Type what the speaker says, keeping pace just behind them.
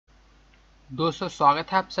दोस्तों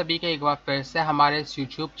स्वागत है आप सभी का एक बार फिर से हमारे इस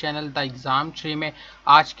YouTube channel the exam tree में।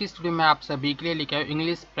 आज की इस वीडियो में आप सभी के लिए लेकर आया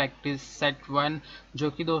इंग्लिश प्रैक्टिस सेट 1, जो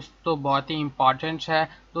कि दोस्तों बहुत ही इम्पॉर्टेंट है।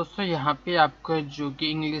 दोस्तों यहाँ पे आपका जो कि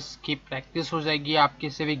इंग्लिश की प्रैक्टिस हो जाएगी, आपके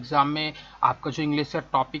सिर्फ एग्ज़ाम में आपका जो इंग्लिश का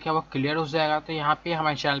टॉपिक है वो क्लियर हो जाएगा। तो यहाँ पे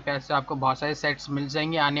हमारे चैनल पे ऐसे आपको बहुत सारे सेट्स मिल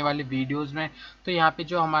जाएंगे आने वाले वीडियोज़ में। तो यहाँ पे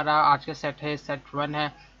जो हमारा आज का सेट है सेट 1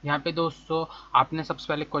 है। यहाँ पे दोस्तों आपने सबसे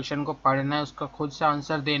पहले क्वेश्चन को पढ़ना है, उसका खुद से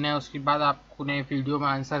आंसर देना है, उसके बाद आपको ने वीडियो में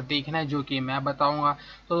आंसर देखना है जो कि मैं बताऊंगा।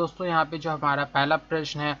 तो दोस्तों यहाँ पे जो हमारा पहला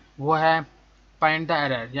प्रश्न है वो है फाइंड द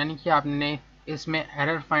एरर, यानी कि आपने इसमें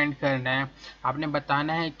एरर फाइंड करना है। आपने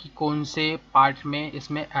बताना है कि कौन से पार्ट में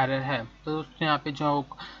इसमें एरर है। तो दोस्तों यहाँ पे जो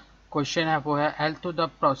क्वेश्चन है वो है L two the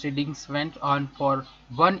proceedings went on for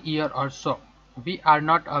 1 year और so we are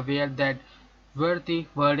not aware that were the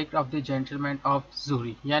verdict of the gentleman of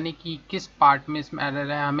jury, यानी कि किस पार्ट में इसमें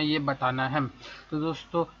एरर है हमें ये बताना है। तो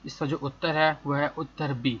दोस्तों इसका जो उत्तर है वह है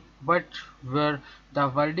उत्तर B, but were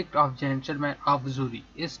the verdict of gentleman of jury,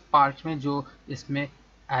 इस पार्ट में जो इसमें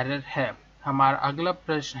एरर है। हमारा अगला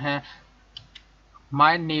प्रश्न है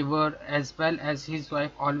my neighbour as well as his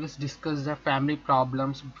wife always discuss the family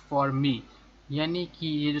problems for me, यानी कि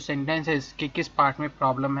ये जो सेंटेंस है इसके किस पार्ट में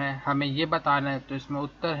प्रॉब्लम है हमें ये बताना है। तो इसमें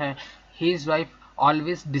उत्तर है हिज वाइफ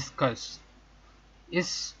ऑलवेज डिस्कस, इस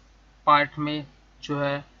पार्ट में जो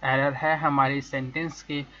है एरर है हमारे सेंटेंस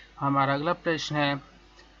के। हमारा अगला प्रश्न है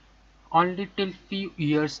only till few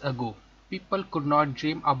years ago people could not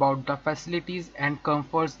dream about the facilities and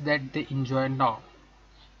comforts that they enjoy now,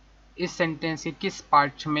 इस सेंटेंस के किस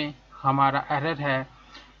पार्ट में हमारा एरर है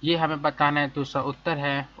ये हमें बताना है। तो उसका उत्तर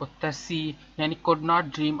है उत्तर सी, यानी could not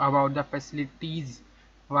dream about the facilities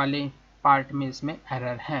वाले पार्ट में इसमें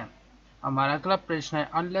एरर है। हमारा अगला प्रश्न है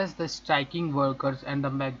unless the striking workers and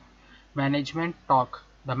the management talk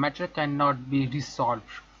the matter can not be resolve,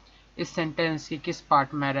 इस सेंटेंस की किस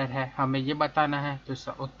पार्ट में एरर है हमें ये बताना है। तो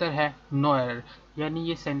इसका उत्तर है नो एरर, यानी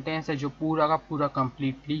ये सेंटेंस है जो पूरा का पूरा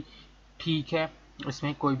कंप्लीटली ठीक है,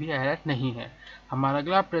 इसमें कोई भी एरर नहीं है। हमारा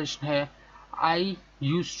अगला प्रश्न है आई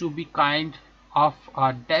use to be kind of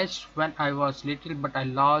a dash when I was little but I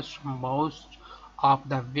lost most of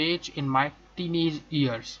the wait in my teenage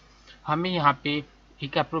years, हमें यहाँ पे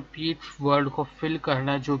एक अप्रोप्रिएट वर्ड को फिल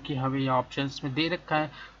करना है जो कि हमें यहाँ ऑप्शंस में दे रखा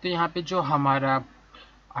है। तो यहाँ पे जो हमारा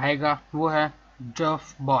आएगा वो है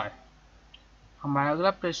डफ बॉय। हमारा अगला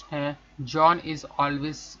प्रश्न है John is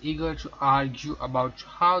always eager to argue about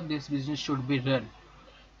how this business should be run,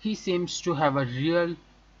 he seems to have a real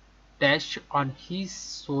dash on he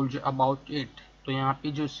Scholz about it, तो यहाँ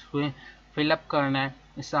पे जो फिलअप करना है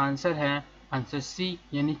इसका आंसर है आंसर सी,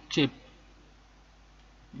 यानी चिप।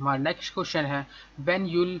 हमारा नेक्स्ट क्वेश्चन है when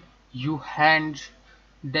you hand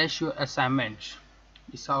dash your assignment,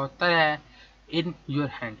 इसका उत्तर है इन योर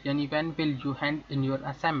हैंड, यानी when will you hand in your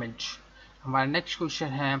assignment. हमारा नेक्स्ट क्वेश्चन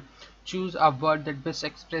है choose a word that best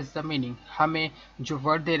express the meaning, हमें जो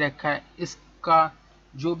वर्ड दे रखा है इसका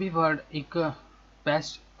जो भी वर्ड एक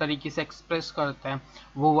बेस्ट तरीके से एक्सप्रेस करता है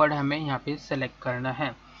वो वर्ड हमें यहाँ पे सेलेक्ट करना है।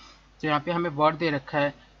 तो यहाँ पे हमें वर्ड दे रखा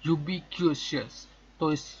है यूबिक्यूशियस,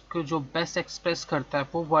 तो इसको जो बेस्ट एक्सप्रेस करता है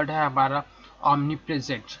वो वर्ड है हमारा ऑमनी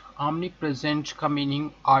प्रेजेंट। ऑमनी प्रेजेंट का मीनिंग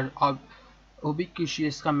और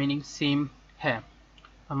उबिक्यूशियस का मीनिंग सेम है।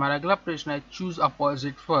 हमारा अगला प्रश्न है चूज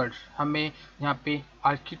अपोजिट वर्ड, हमें यहाँ पे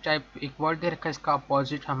आर्किटाइप एक वर्ड दे रखा है इसका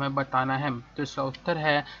अपोजिट हमें बताना है। तो इसका उत्तर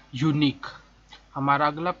है यूनिक। हमारा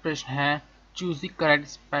अगला प्रश्न है choose the correct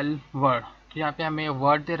spell word, तो यहाँ पे हमें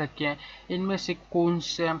वर्ड दे रखे हैं इनमें से कौन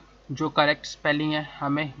से जो करेक्ट स्पेलिंग है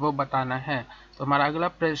हमें वो बताना है। तो हमारा अगला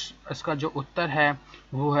प्रश्न इसका जो उत्तर है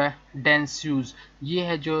वो है डेंस यूज, ये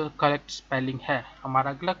है जो करेक्ट स्पेलिंग है।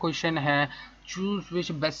 हमारा अगला क्वेश्चन है choose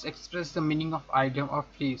which best express the meaning of idiom और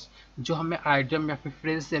फ्रेज, जो हमें आइडियम या फिर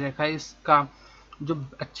फ्रेज दे रखा है इसका जो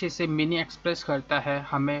अच्छे से मीनिंग एक्सप्रेस करता है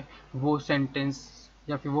हमें वो सेंटेंस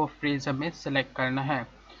या फिर वो फ्रेज हमें सेलेक्ट करना है।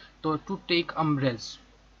 तो टू टेक अम्ब्रेज,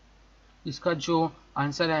 इसका जो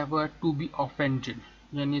आंसर है वो है टू बी ऑफेंडेड,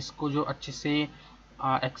 यानी इसको जो अच्छे से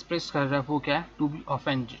एक्सप्रेस कर रहा है वो क्या है टू बी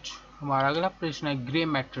ऑफेंडेड। हमारा अगला प्रश्न है ग्रे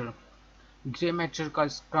मैटर, ग्रे मैटर का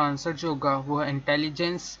इसका आंसर जो होगा वो है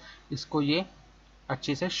इंटेलिजेंस, इसको ये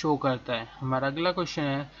अच्छे से शो करता है। हमारा अगला क्वेश्चन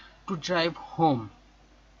है टू ड्राइव होम,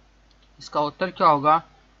 इसका उत्तर क्या होगा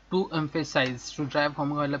to emphasise, to drive home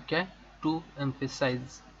का मतलब क्या है टू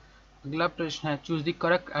एम्फेसाइज। अगला प्रश्न है choose the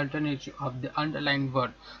correct alternative of the underline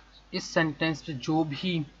word, इस सेंटेंस में जो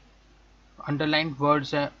भी अंडरलाइन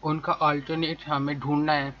वर्ड्स हैं उनका अल्टरनेट हमें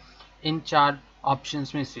ढूंढना है इन चार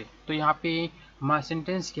ऑप्शंस में से। तो यहाँ पे हमारा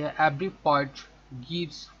सेंटेंस क्या है every poet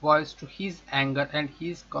gives voice to his anger and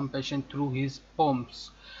his compassion through his poems,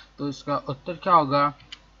 तो इसका उत्तर क्या होगा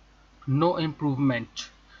नो इम्प्रूवमेंट।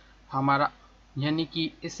 हमारा यानी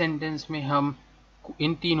कि इस सेंटेंस में हम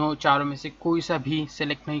इन तीनों चारों में से कोई सा भी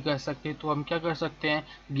सेलेक्ट नहीं कर सकते, तो हम क्या कर सकते हैं,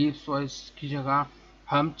 गिव्स वॉइस की जगह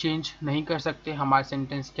हम चेंज नहीं कर सकते। हमारा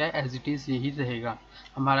सेंटेंस क्या है, एज इट इज यही रहेगा।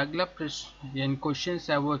 हमारा अगला प्रश्न यानी क्वेश्चन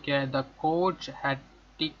है वो क्या है, the court had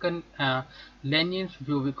taken lenient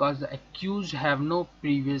view because the accused have no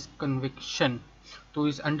previous conviction. तो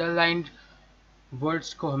इस अंडरलाइंड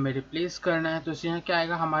वर्ड्स को हमें रिप्लेस करना है, तो यहाँ क्या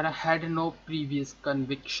आएगा हमारा हैड नो प्रीवियस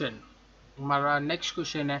कन्विक्शन। हमारा नेक्स्ट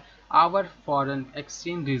क्वेश्चन है, our foreign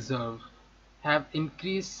exchange reserve have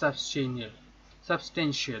increase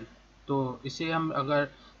substantial. तो इसे हम अगर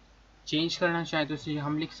चेंज करना चाहें तो इसे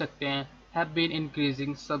हम लिख सकते हैं हैव बीन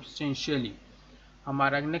इंक्रीजिंग सब्सटेंशियली।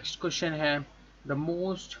 हमारा नेक्स्ट क्वेश्चन है, the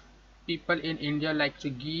most people in India like to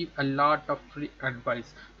give a lot of free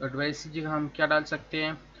advice. तो एडवाइस की जगह हम क्या डाल सकते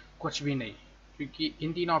हैं, कुछ भी नहीं, क्योंकि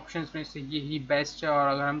इन तीन ऑप्शंस में से यही बेस्ट है, और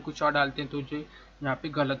अगर हम कुछ और डालते हैं तो जो यहाँ पे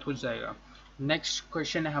गलत हो जाएगा। नेक्स्ट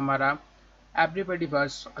क्वेश्चन है हमारा, everybody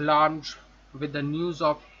was alarmed with the news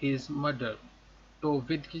of his murder. तो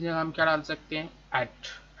विद की जगह हम क्या डाल सकते हैं,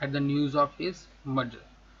 at the news of his murder.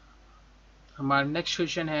 हमारा नेक्स्ट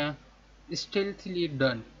क्वेश्चन है, स्टिल्थली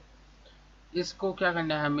डन। इसको क्या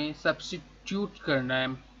करना है, हमें सब्स्टिट्यूट करना है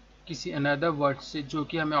किसी अनदर वर्ड से जो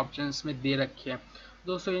कि हमें ऑप्शंस में दे रखे हैं।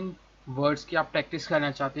 दोस्तों इन वर्ड्स की आप प्रैक्टिस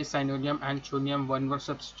करना चाहते हैं, synonym antonym one word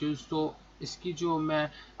substitute, तो इसकी जो मैं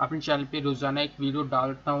अपने चैनल पे रोज़ाना एक वीडियो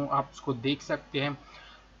डालता हूँ, आप उसको देख सकते हैं।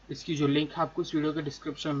 इसकी जो लिंक आपको इस वीडियो के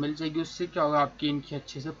डिस्क्रिप्शन में मिल जाएगी, उससे क्या होगा आपकी इनकी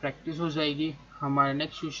अच्छे से प्रैक्टिस हो जाएगी। हमारा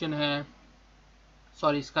नेक्स्ट क्वेश्चन है,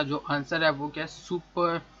 सॉरी इसका जो आंसर है वो क्या है,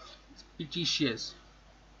 सुपरस्टिशियस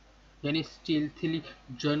यानी स्टील्थली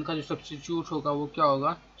जर्न का जो सब्स्टिट्यूट होगा वो क्या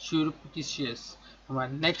होगा, सुपरस्टिशियस।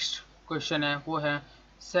 हमारा नेक्स्ट क्वेश्चन है वो है,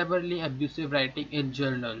 severally abusive writing in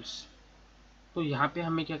journals. तो यहाँ पे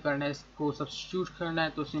हमें क्या करना है, इसको सब्स्टिट्यूट करना है,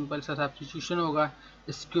 तो सिंपल सा सब्स्टिट्यूशन होगा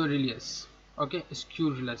स्क्यूरिलियस। ओके,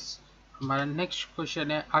 स्क्यूरिलस। हमारा नेक्स्ट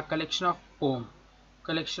क्वेश्चन है, a collection of pome.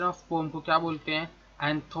 Collection of pome को क्या बोलते हैं,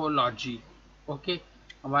 एंथोलॉजी। ओके,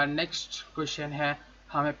 हमारा नेक्स्ट क्वेश्चन है,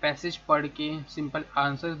 हमें पैसेज पढ़ के सिंपल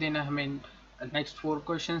आंसर देना है हमें नेक्स्ट 4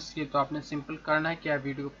 क्वेश्चंस के। तो आपने सिंपल करना है क्या,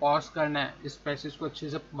 वीडियो को पॉज करना है, इस पैसेज को अच्छे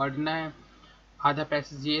से पढ़ना है। आधा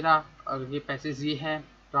पैसेज ये रहा और ये पैसेज ये है,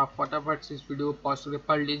 तो आप फटाफट से इस वीडियो को पॉज करके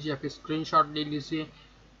पढ़ लीजिए या फिर स्क्रीनशॉट ले लीजिए,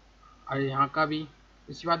 और यहाँ का भी।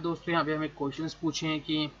 इसके बाद दोस्तों यहाँ पे हमें क्वेश्चंस पूछे हैं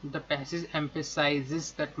कि the passage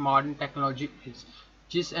emphasises that modern technology is.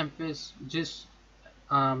 जिस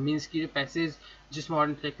मीन्स की जो पैसेज जिस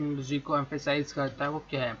मॉडर्न टेक्नोलॉजी को एम्फेसाइज करता है वो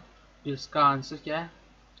क्या है, तो इसका आंसर क्या है,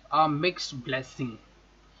 अ मिक्स्ड ब्लेसिंग।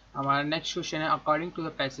 हमारा नेक्स्ट क्वेश्चन है, according to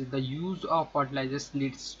the passage the use of fertilisers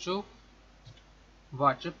leads to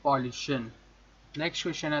water pollution. Next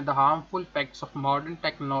question है, the harmful effects of modern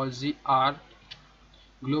technology are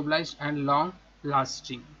globalised and long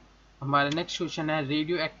lasting. हमारा नेक्स्ट क्वेश्चन है,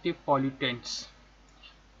 radio active pollutants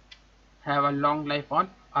have a long life on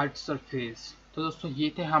earth surface. तो दोस्तों ये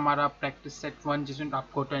थे हमारा practice set 1 जिसमें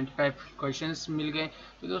आपको 25 क्वेश्चंस मिल गए।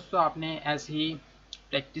 तो दोस्तों आपने ऐसे ही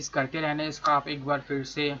प्रैक्टिस करते रहना है, इसका आप एक बार फिर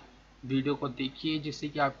से वीडियो को देखिए जिससे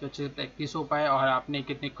कि आपकी अच्छे से प्रैक्टिस हो पाए, और आपने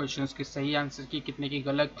कितने क्वेश्चंस के सही आंसर किए, कितने की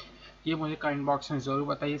गलत, ये मुझे कमेंट बॉक्स में ज़रूर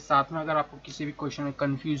बताइए। साथ में अगर आपको किसी भी क्वेश्चन में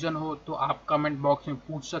कन्फ्यूज़न हो तो आप कमेंट बॉक्स में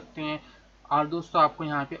पूछ सकते हैं। और दोस्तों आपको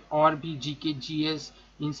यहाँ पे और भी जीके जीएस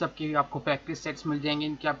इन सब के भी आपको प्रैक्टिस सेट्स मिल जाएंगे,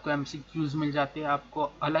 इनके आपको एमसीक्यूज मिल जाते हैं,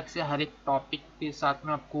 आपको अलग से हर एक टॉपिक के साथ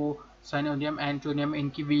में आपको सिनोनियम एंटोनियम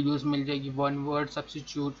इनकी वीडियोस मिल जाएगी, one word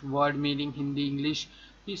substitute, word meaning, Hindi English,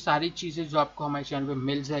 ये सारी चीज़ें जो आपको हमारे चैनल पे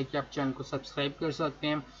मिल जाएगी। आप चैनल को सब्सक्राइब कर सकते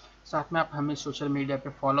हैं, साथ में आप हमें सोशल मीडिया पे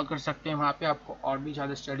फॉलो कर सकते हैं, वहाँ पे आपको और भी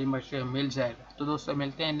ज़्यादा स्टडी मटेरियल मिल जाएगा। तो दोस्तों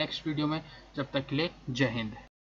मिलते हैं नेक्स्ट वीडियो में, जब तक के लिए जय हिंद।